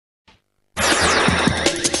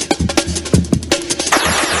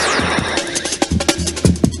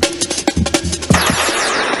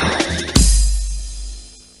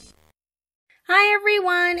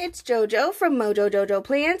JoJo from Mojo Jojo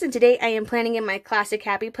Plans, and today I am planning in my Classic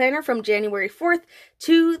Happy Planner from January 4th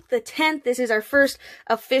to the 10th. This is our first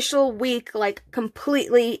official week, like,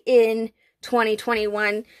 completely in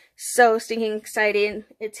 2021. So stinking exciting.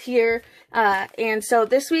 It's here. And so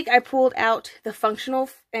this week I pulled out the functional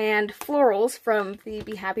and florals from the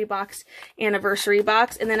Be Happy Box anniversary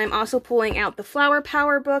box. And then I'm also pulling out the Flower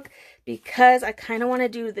Power book because I kind of want to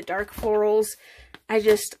do the dark florals. I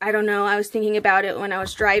don't know. I was thinking about it when I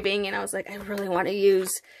was driving and I was like, I really want to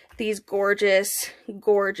use these gorgeous,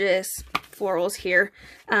 gorgeous florals here.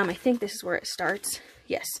 I think this is where it starts.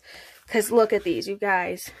 Yes. Because look at these, you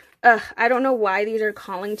guys. I don't know why these are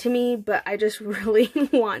calling to me, but I just really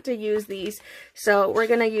want to use these. So we're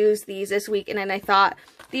going to use these this week. And then I thought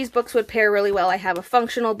these books would pair really well. I have a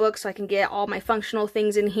functional book, so I can get all my functional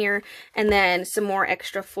things in here. And then some more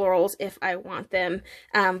extra florals if I want them.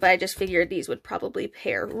 But I just figured these would probably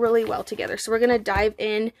pair really well together. So we're going to dive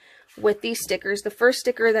in with these stickers. The first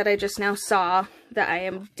sticker that I just now saw that I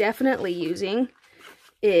am definitely using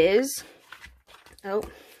is...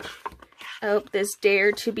 Oh, this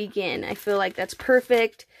Dare to Begin. I feel like that's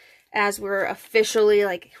perfect as we're officially,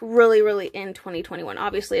 like, really in 2021.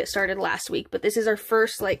 Obviously, it started last week, but this is our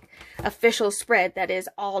first, like, official spread that is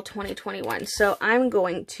all 2021. So I'm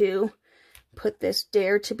going to put this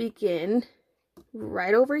Dare to Begin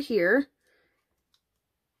right over here.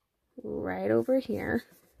 Right over here.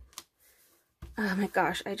 Oh my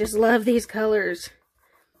gosh, I just love these colors.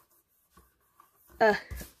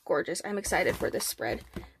 Gorgeous. I'm excited for this spread.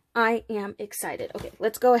 I am excited. Okay,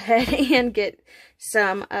 let's go ahead and get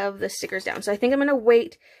some of the stickers down. So I think I'm going to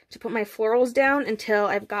wait to put my florals down until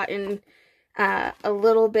I've gotten a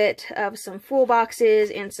little bit of some full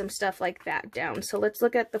boxes and some stuff like that down. So let's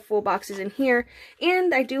look at the full boxes in here.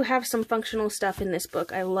 And I do have some functional stuff in this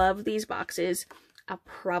book. I love these boxes. I'll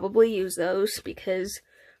probably use those because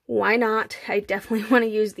why not? I definitely want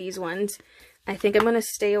to use these ones. I think I'm going to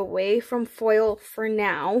stay away from foil for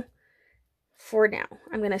now.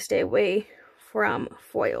 I'm going to stay away from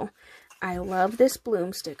foil. I love this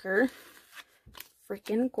bloom sticker.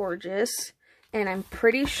 Freaking gorgeous. And I'm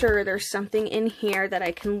pretty sure there's something in here that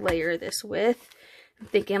I can layer this with. I'm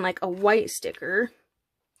thinking like a white sticker.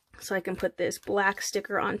 So I can put this black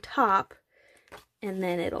sticker on top and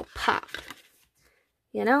then it'll pop.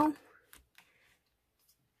 You know?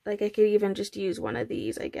 Like I could even just use one of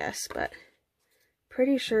these, I guess. But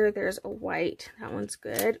pretty sure there's a white. That one's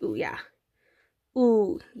good. Ooh, yeah.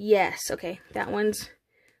 Ooh, yes. Okay, that one's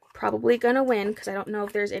probably gonna win because I don't know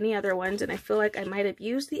if there's any other ones, and I feel like I might have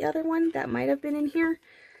used the other one that might have been in here.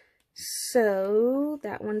 So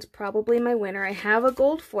that one's probably my winner. I have a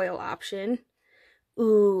gold foil option.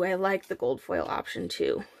 Ooh, I like the gold foil option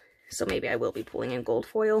too. So maybe I will be pulling in gold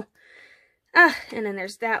foil. And then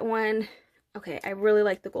there's that one. Okay, I really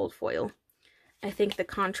like the gold foil. I think the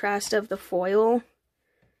contrast of the foil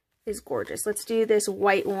is gorgeous. Let's do this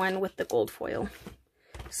white one with the gold foil.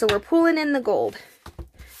 So we're pulling in the gold.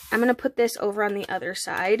 I'm going to put this over on the other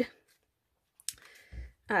side.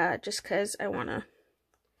 Just because I want to...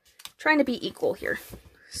 trying to be equal here.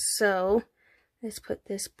 So let's put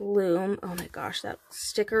this bloom. Oh my gosh, that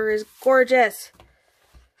sticker is gorgeous.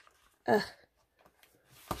 I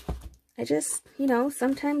just, you know,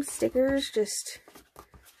 sometimes stickers just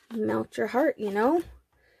melt your heart, you know?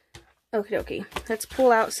 Okie dokie. Let's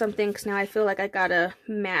pull out something because now I feel like I gotta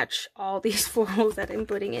match all these florals that I'm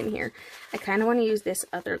putting in here. I kind of want to use this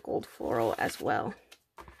other gold floral as well.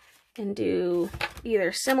 And do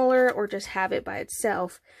either similar or just have it by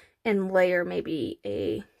itself and layer maybe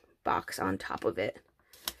a box on top of it.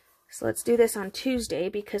 So let's do this on Tuesday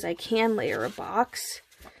because I can layer a box.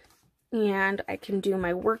 And I can do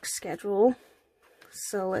my work schedule.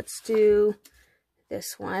 So let's do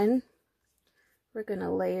this one. We're going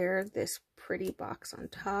to layer this pretty box on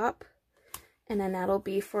top. And then that'll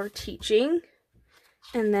be for teaching.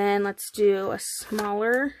 And then let's do a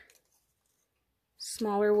smaller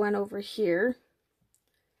one over here.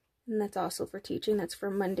 And that's also for teaching. That's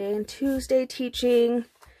for Monday and Tuesday teaching.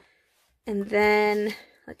 And then,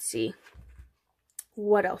 let's see.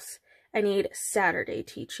 What else? I need Saturday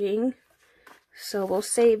teaching. So we'll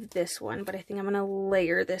save this one, but I think I'm going to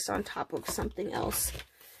layer this on top of something else.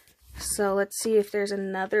 So let's see if there's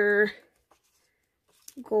another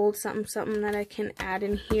gold something that I can add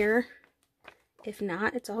in here. If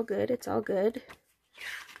not, it's all good. It's all good.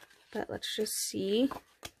 But let's just see.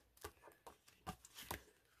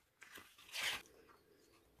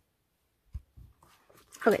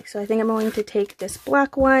 Okay, so I think I'm going to take this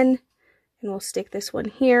black one and we'll stick this one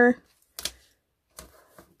here.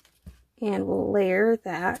 And we'll layer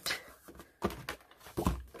that.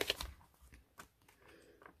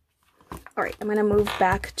 All right, I'm gonna move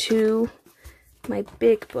back to my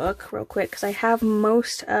big book real quick because I have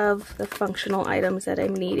most of the functional items that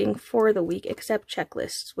I'm needing for the week except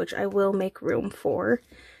checklists, which I will make room for.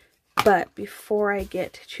 But before I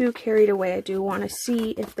get too carried away, I do want to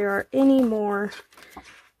see if there are any more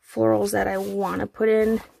florals that I want to put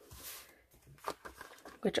in,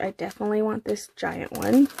 which I definitely want this giant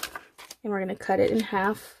one. And we're going to cut it in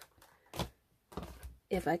half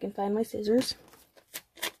if I can find my scissors.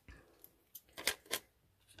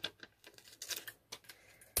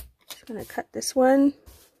 Just going to cut this one,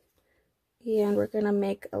 and we're going to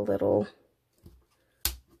make a little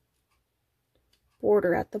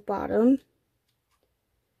border at the bottom.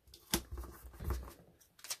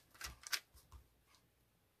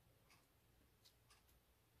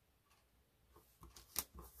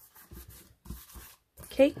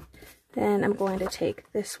 Okay, then I'm going to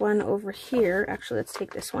take this one over here. Actually, let's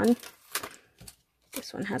take this one.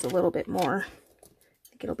 This one has a little bit more. I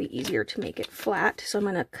think it'll be easier to make it flat. So I'm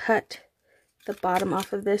going to cut the bottom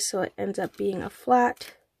off of this so it ends up being a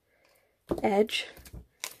flat edge.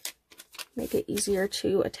 Make it easier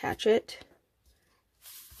to attach it.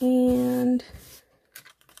 And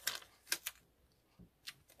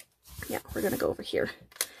yeah, we're going to go over here.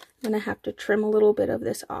 I'm going to have to trim a little bit of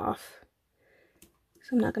this off.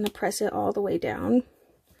 So I'm not going to press it all the way down.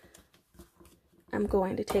 I'm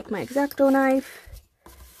going to take my X-Acto knife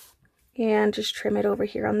and just trim it over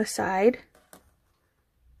here on the side.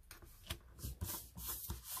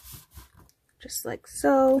 Just like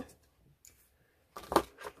so.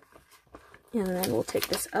 And then we'll take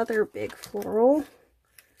this other big floral.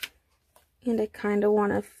 And I kind of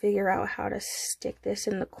want to figure out how to stick this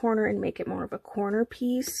in the corner and make it more of a corner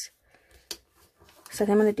piece. So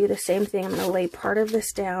then I'm going to do the same thing. I'm going to lay part of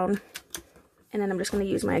this down, and then I'm just going to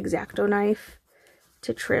use my X-Acto knife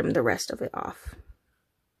to trim the rest of it off.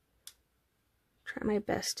 Try my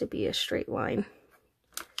best to be a straight line.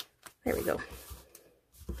 There we go.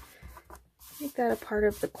 Make that a part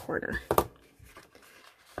of the corner.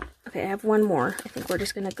 Okay, I have one more. I think we're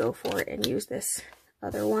just going to go for it and use this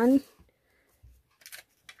other one.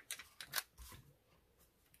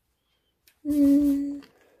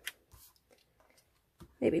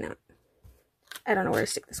 Maybe not. I don't know where to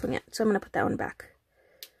stick this one yet, so I'm going to put that one back.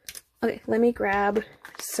 Okay, let me grab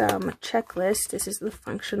some checklists. This is the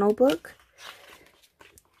functional book.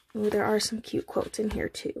 Ooh, there are some cute quotes in here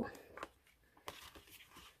too.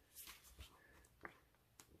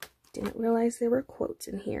 Didn't realize there were quotes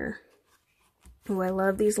in here. Oh, I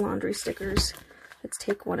love these laundry stickers. Let's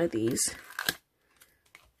take one of these.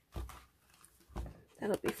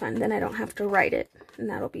 That'll be fun. Then I don't have to write it, and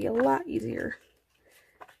that'll be a lot easier.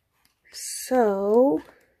 So,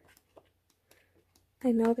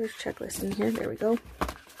 I know there's checklists in here. There we go.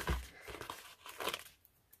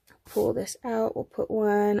 Pull this out. We'll put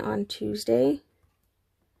one on Tuesday.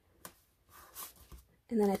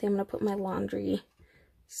 And then I think I'm going to put my laundry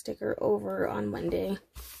sticker over on Monday.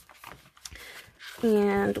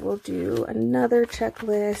 And we'll do another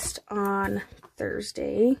checklist on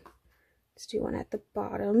Thursday. Let's do one at the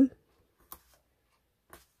bottom.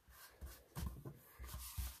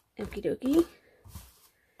 Okie dokie.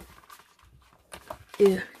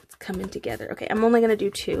 Ew, it's coming together. Okay, I'm only going to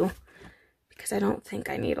do 2 because I don't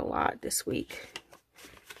think I need a lot this week.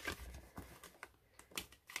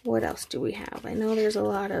 What else do we have? I know there's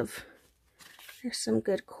there's some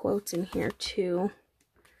good quotes in here too.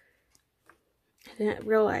 I didn't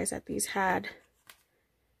realize that these had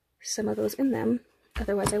some of those in them.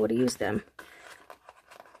 Otherwise I would have used them.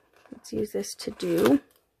 Let's use this to do.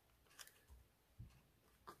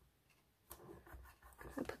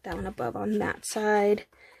 I'll put that one above on that side.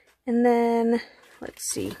 And then, let's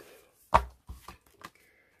see.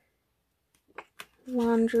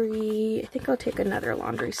 Laundry. I think I'll take another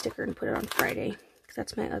laundry sticker and put it on Friday, because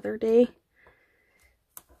that's my other day.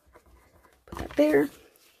 Put that there.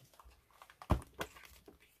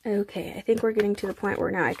 Okay, I think we're getting to the point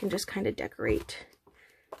where now I can just kind of decorate,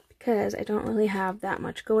 because I don't really have that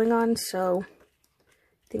much going on, so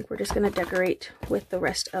I think we're just going to decorate with the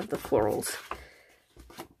rest of the florals.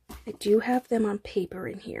 I do have them on paper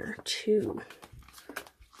in here too.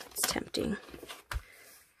 It's tempting.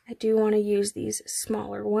 I do want to use these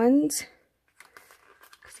smaller ones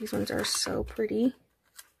because these ones are so pretty,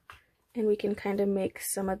 and we can kind of make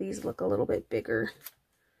some of these look a little bit bigger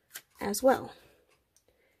as well.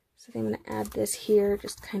 So I'm going to add this here,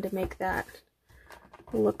 just kind of make that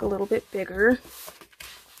look a little bit bigger.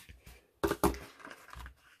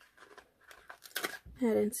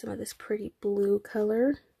 Add in some of this pretty blue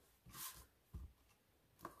color.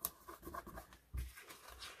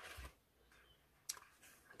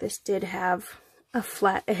 this did have a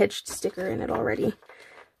flat edged sticker in it already.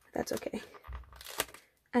 That's okay.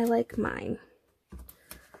 I like mine.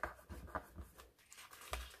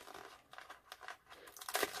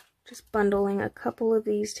 Just bundling a couple of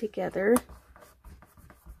these together.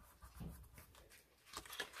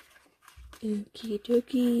 Okie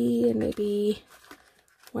dokie, and maybe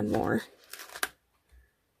one more.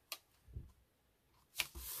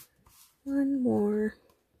 One more.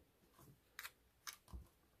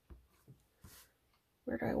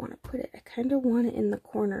 Where do I want to put it? I kind of want it in the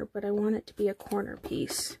corner, but I want it to be a corner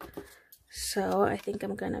piece. So I think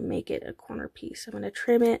I'm going to make it a corner piece. I'm going to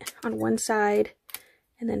trim it on one side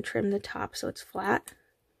and then trim the top so it's flat.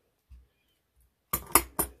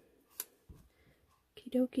 Okie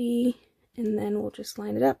dokie. And then we'll just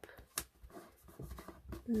line it up.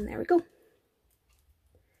 And there we go.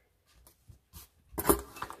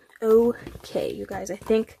 Okay, you guys, I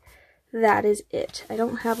think that is it. I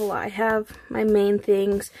don't have a lot. I have my main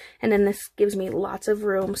things, and then this gives me lots of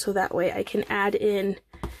room so that way I can add in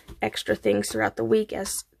extra things throughout the week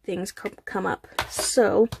as things come up.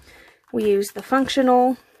 So we use the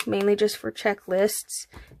functional, mainly just for checklists,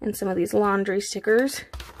 and some of these laundry stickers.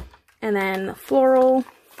 And then the floral,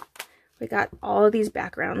 we got all of these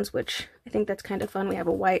backgrounds, which I think that's kind of fun. We have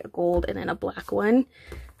a white, a gold, and then a black one.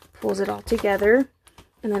 Pulls it all together.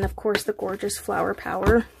 And then, of course, the gorgeous flower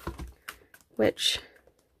power, which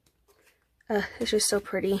is just so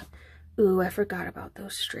pretty. Ooh, I forgot about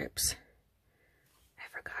those strips. I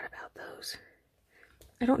forgot about those.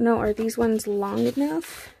 I don't know, are these ones long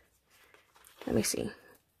enough? Let me see.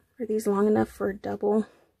 Are these long enough for a double?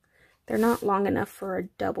 They're not long enough for a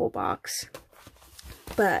double box,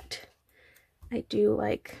 but I do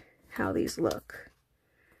like how these look.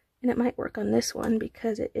 And it might work on this one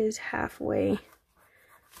because it is halfway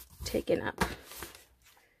taken up.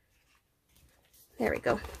 There we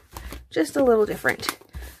go. Just a little different.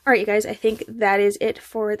 Alright, you guys, I think that is it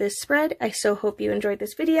for this spread. I so hope you enjoyed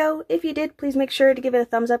this video. If you did, please make sure to give it a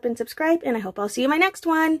thumbs up and subscribe, and I hope I'll see you in my next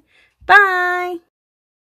one. Bye!